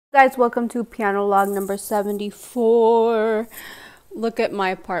Guys, welcome to piano log number 74. Look at my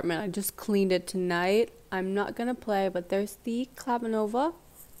apartment. I just cleaned it tonight. I'm not gonna play, but there's the clavinova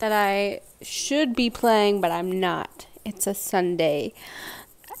that I should be playing, but I'm not. It's a Sunday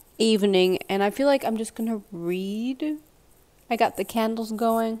evening, and I feel like I'm just gonna read. I got the candles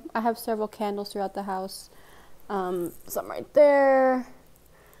going. I have several candles throughout the house. Some right there.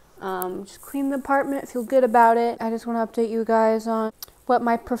 Just clean the apartment, feel good about it. I just want to update you guys on what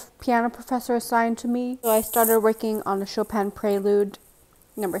my piano professor assigned to me. So I started working on a Chopin Prelude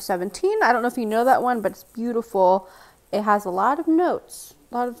number 17. I don't know if you know that one, but it's beautiful. It has a lot of notes,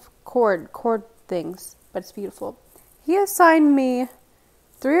 a lot of chord things, but it's beautiful. He assigned me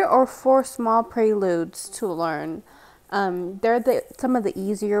 3 or 4 small preludes to learn. They're some of the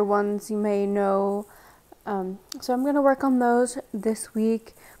easier ones you may know. So I'm going to work on those this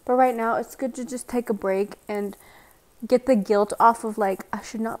week. But right now, it's good to just take a break and get the guilt off of like, I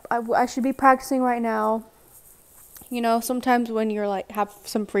should be practicing right now. You know, sometimes when you're like, have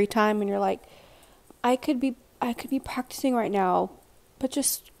some free time and you're like, I could be practicing right now, but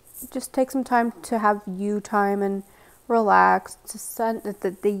just take some time to have you time and relax.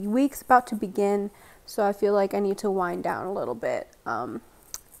 The week's about to begin, so I feel like I need to wind down a little bit. And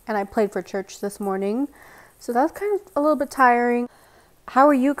I played for church this morning, so that's kind of a little bit tiring. How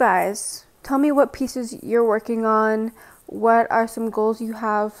are you guys? Tell me what pieces you're working on. What are some goals you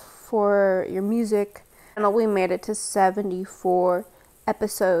have for your music? And we made it to 74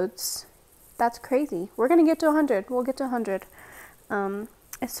 episodes. That's crazy. We're going to get to 100. We'll get to 100.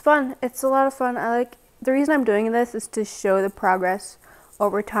 It's fun. It's a lot of fun. The reason I'm doing this is to show the progress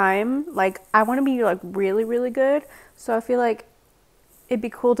over time. Like, I want to be like really, really good. So I feel like it'd be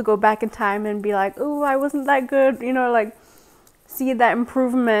cool to go back in time and be like, oh, I wasn't that good. You know, like see that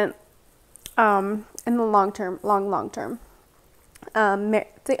improvement in the long term. I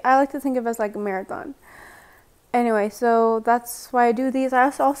like to think of it as like a marathon. Anyway, so that's why I do these.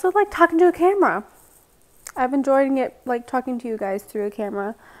 I also like talking to a camera. I've enjoyed it, like talking to you guys through a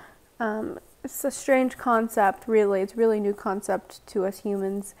camera. It's a strange concept, really. It's a really new concept to us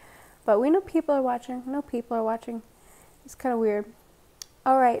humans. But we know people are watching. It's kind of weird.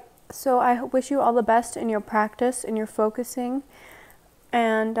 All right. So I wish you all the best in your practice and your focusing.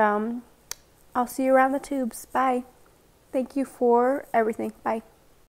 And I'll see you around the tubes. Bye. Thank you for everything. Bye.